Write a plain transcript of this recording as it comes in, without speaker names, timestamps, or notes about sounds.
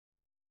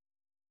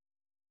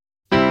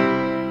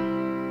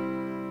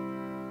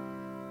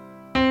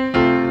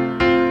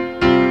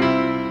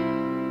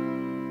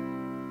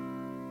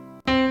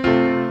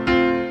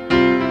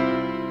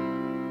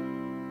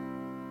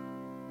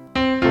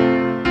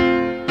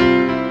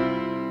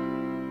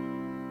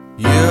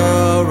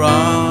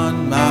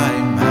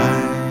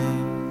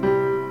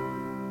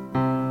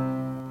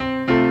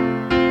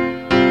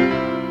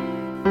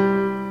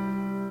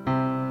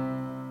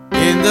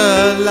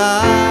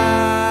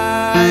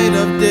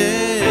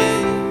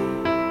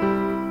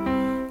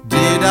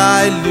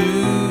I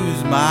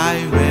lose my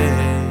way?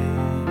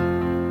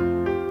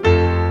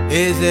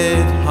 Is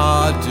it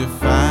hard to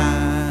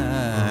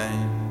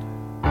find?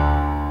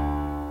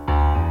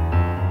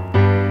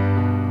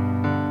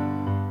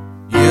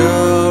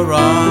 You're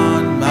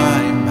on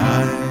my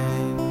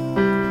mind.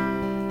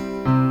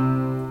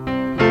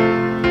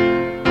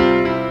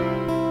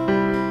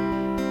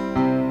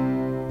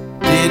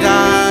 Did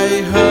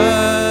I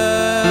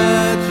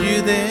hurt you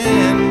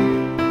then?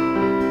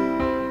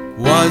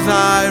 Was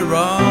I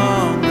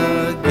wrong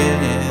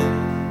again?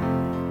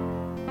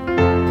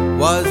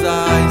 Was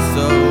I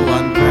so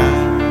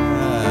unkind?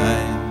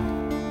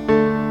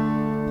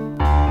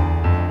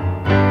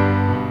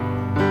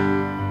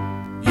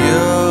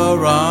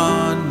 You're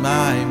on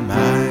my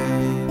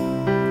mind.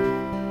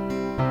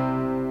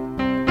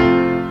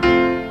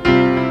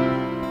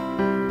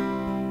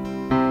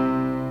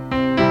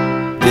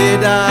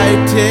 Did I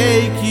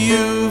take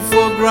you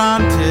for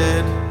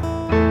granted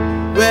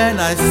when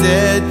I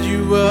said you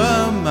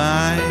were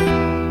mine?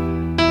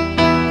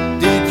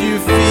 Did you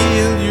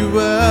feel you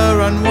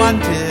were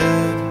unwanted,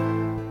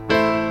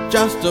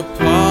 just a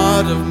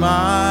part of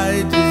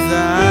my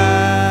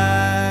design?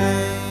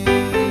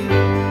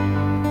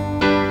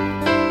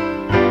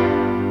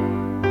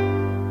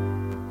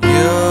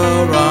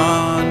 You're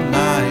on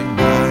my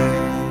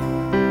mind.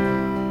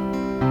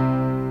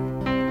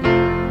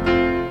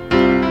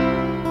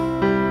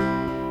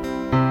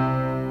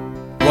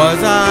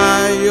 Was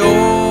I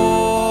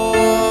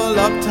all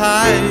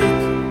uptight?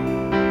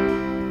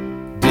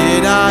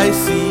 Did I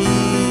see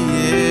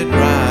it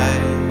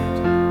right?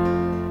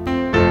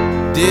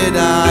 Did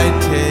I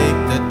take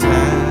the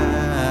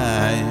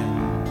time?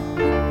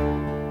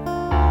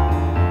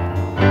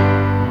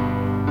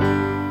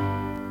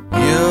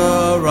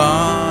 You're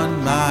on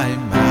my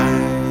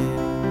mind.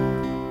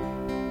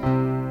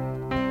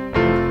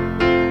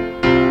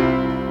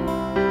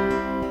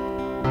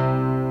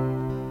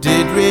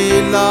 Did we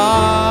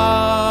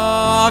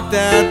lock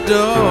that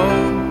door?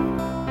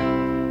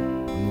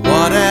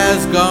 What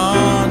has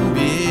gone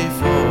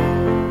before,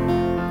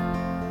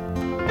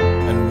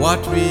 and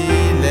what we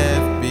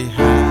left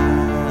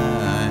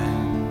behind?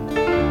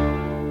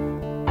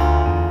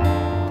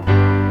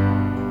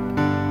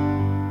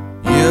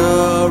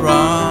 You're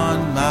on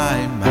my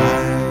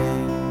mind.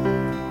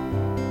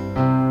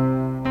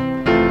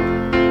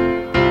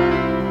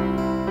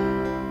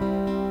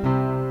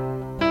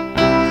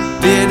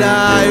 Did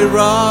I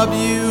rob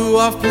you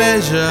of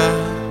pleasure?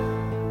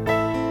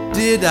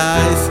 Did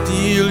I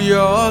steal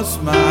your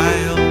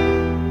smile?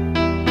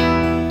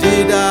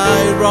 Did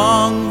I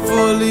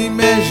wrongfully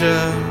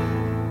measure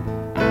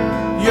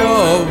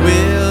your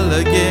will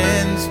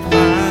against mine?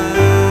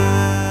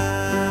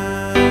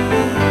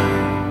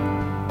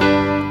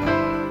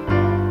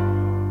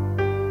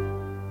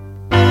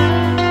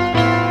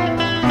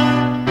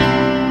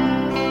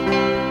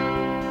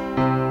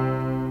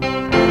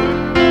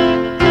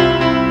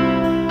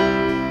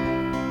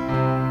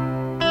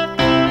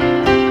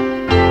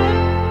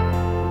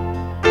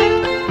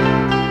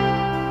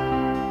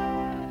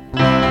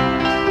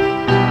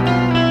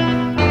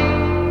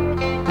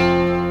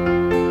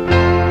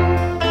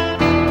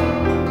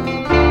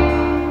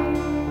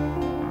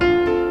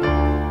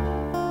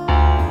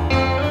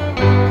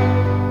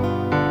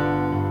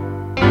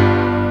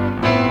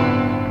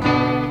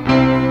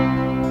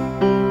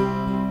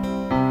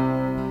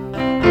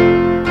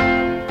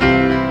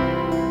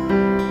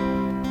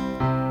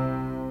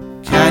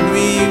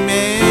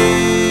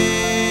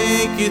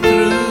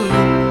 Through,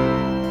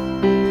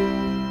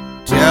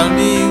 tell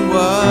me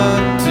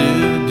what to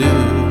do.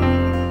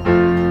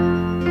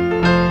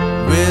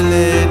 Will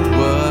it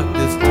work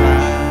this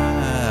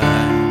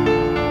time?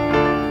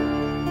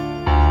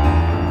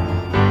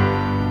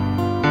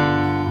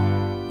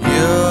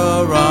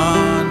 You're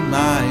on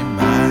my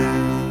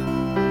mind.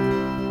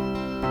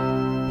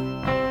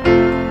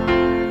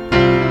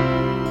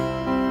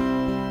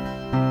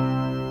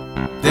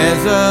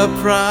 There's a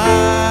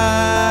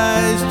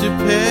price to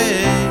pay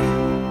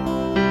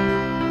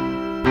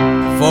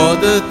for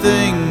the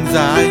things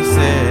I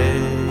say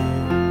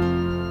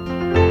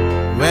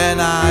when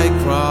I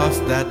cross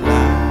that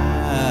line.